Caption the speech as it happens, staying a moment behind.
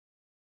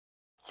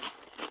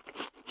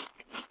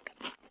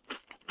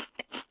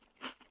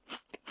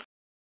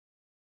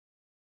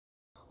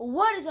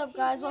What is up,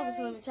 guys? Welcome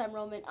to Limited Time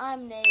Roman.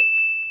 I'm Nate.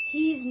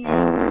 He's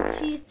Nick.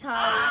 She's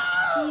Talia.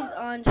 He's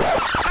Andre.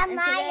 And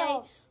today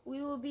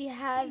we will be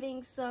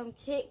having some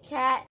Kit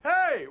Kat.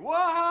 Hey,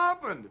 what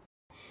happened?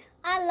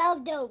 I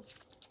love those.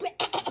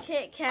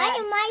 Kit Kat. I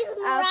am Miles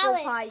Morales.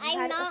 Pie.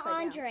 I'm not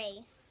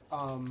Andre.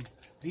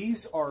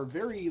 These are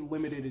very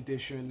limited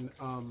edition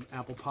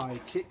apple pie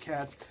Kit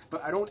Kats,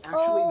 but I don't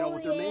actually know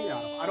what they're made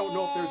out of. I don't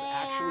know if there's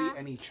actually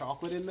any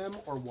chocolate in them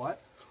or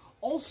what.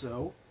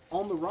 Also,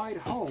 on the ride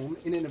home,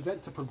 in an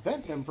event to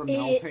prevent them from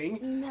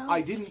melting,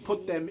 I didn't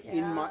put them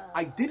in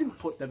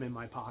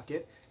my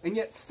pocket, and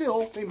yet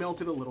still they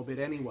melted a little bit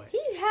anyway.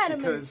 He had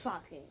them in his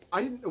pocket.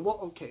 I didn't. Well,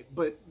 okay,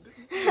 but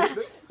Okay.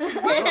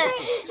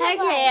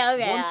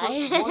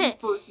 One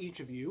for each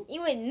of you.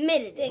 You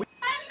admitted it.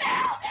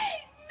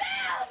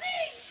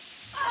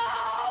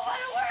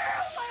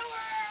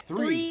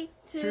 Three,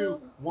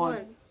 two,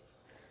 one.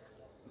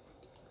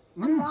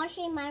 I'm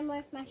washing mine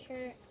with my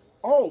shirt.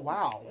 Oh,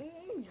 wow.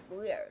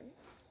 Weird.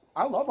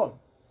 I love them.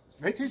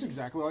 They taste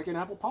exactly like an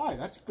apple pie.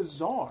 That's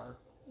bizarre.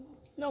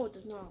 No, it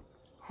does not.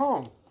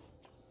 Huh.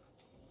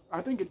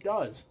 I think it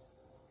does.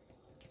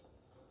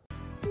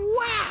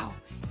 Wow!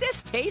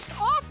 This tastes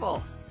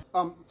awful!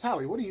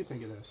 Tally, what do you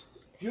think of this?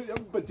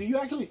 But do you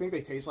actually think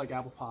they taste like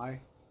apple pie?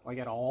 Like,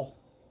 at all?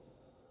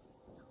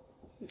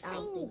 I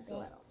don't think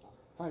so at all.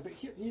 But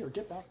here,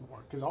 get back more,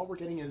 because all we're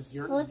getting is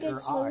your Look at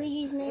eye.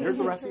 Luigi's name. There's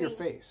the rest of your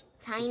face.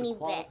 Tiny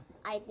bit.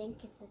 I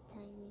think it's a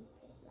tiny bit.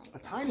 A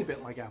tiny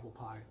bit like apple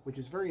pie, which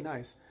is very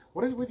nice.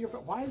 What is it with your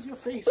face? Why is your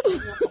face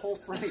taking up the whole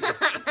frame?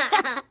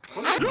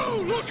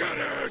 No, look at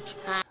it!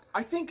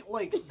 I think,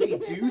 like, they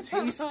do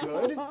taste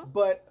good,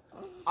 but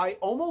I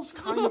almost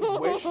kind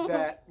of wish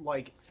that,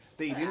 like,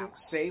 they didn't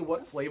say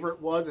what flavor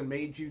it was and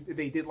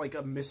they did like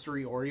a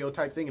mystery Oreo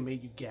type thing and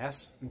made you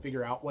guess and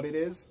figure out what it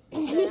is.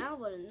 Then I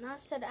would have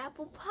not said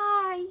apple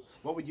pie.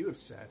 What would you have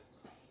said?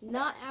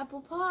 Not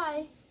apple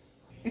pie.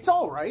 It's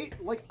alright.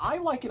 Like, I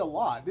like it a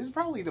lot. This is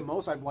probably the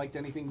most I've liked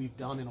anything we've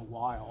done in a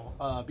while.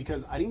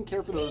 Because I didn't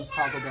care for those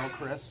Taco Bell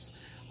crisps.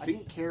 I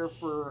didn't care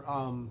for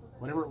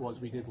whatever it was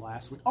we did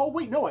last week. Oh,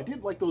 wait, no, I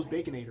did like those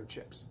Baconator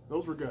chips.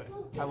 Those were good.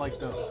 I liked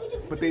those.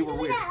 But they were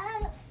weird.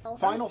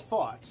 Final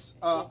thoughts.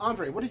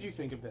 Andre, what did you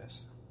think of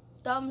this?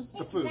 Thumbs.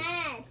 The food.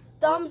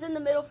 Thumbs in the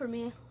middle for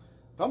me.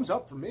 Thumbs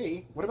up for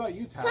me. What about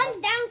you, Tal? Thumbs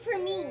down for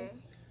me.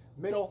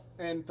 Middle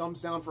and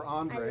thumbs down for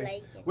Andre. I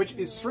like it. Which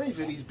is strange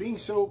that he's being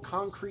so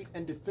concrete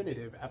and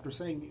definitive after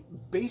saying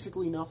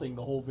basically nothing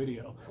the whole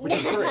video. Which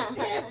is great.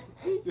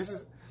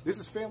 This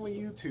is family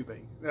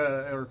YouTubing,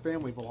 or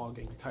family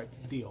vlogging type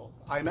deal.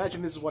 I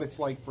imagine this is what it's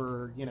like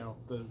for, you know,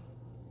 the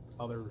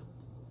other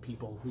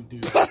people who do.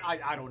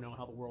 I don't know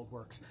how the world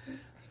works.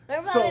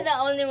 We're probably the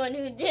only one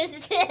who does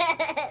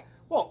that.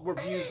 Well,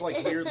 reviews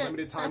like weird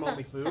limited time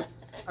only food.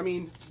 I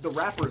mean, the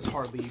wrapper is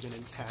hardly even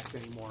intact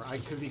anymore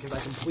because I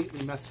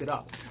completely messed it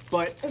up.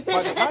 But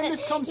by the time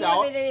this comes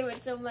out,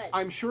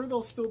 I'm sure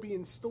they'll still be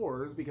in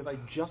stores because I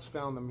just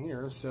found them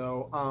here.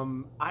 So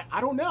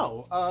I don't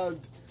know.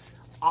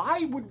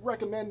 I would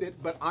recommend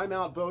it, but I'm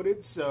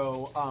outvoted,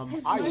 so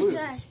I lose.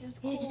 Is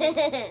cool. I'm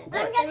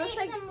gonna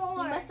eat some more.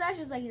 Your mustache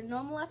is like your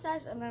normal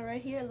mustache, and then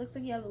right here it looks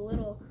like you have a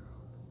little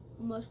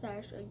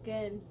mustache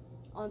again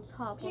on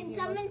top of your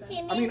mustache.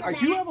 See me? I mean, I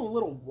do have a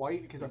little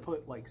white because I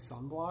put like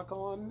sunblock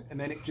on, and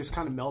then it just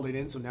kind of melded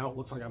in, so now it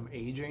looks like I'm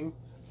aging,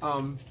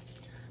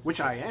 which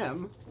I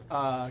am,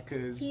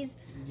 because he's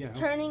you know,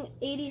 turning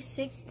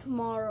 86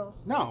 tomorrow.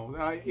 No,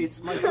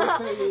 it's my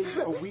birthday is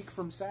a week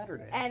from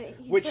Saturday, and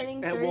he's which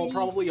turning will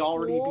probably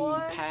already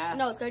be past.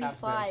 No,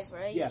 35,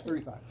 right? Yeah,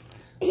 35.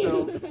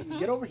 So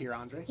get over here,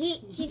 Andre.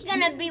 He's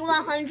gonna be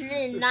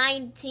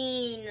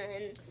 119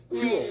 and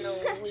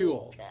Too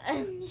old.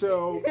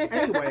 So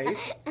anyway,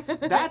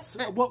 that's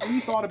what we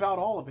thought about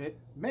all of it.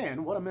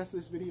 Man, what a mess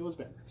this video has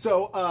been.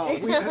 So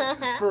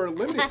for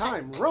limited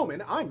time,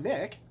 Roman, I'm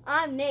Nick.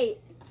 I'm Nate.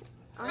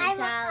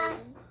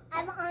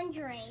 I'm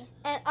Andre.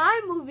 And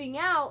I'm moving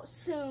out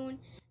soon. And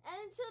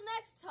until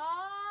next time.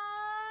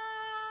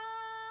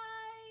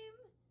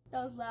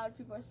 That was loud.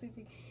 People are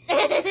sleeping.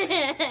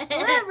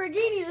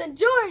 Lamborghinis and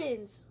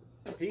Jordans.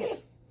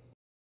 Peace.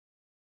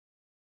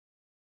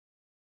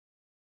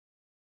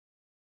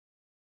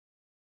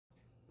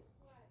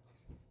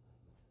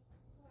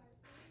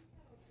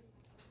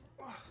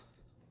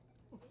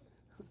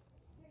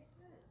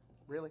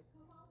 Really?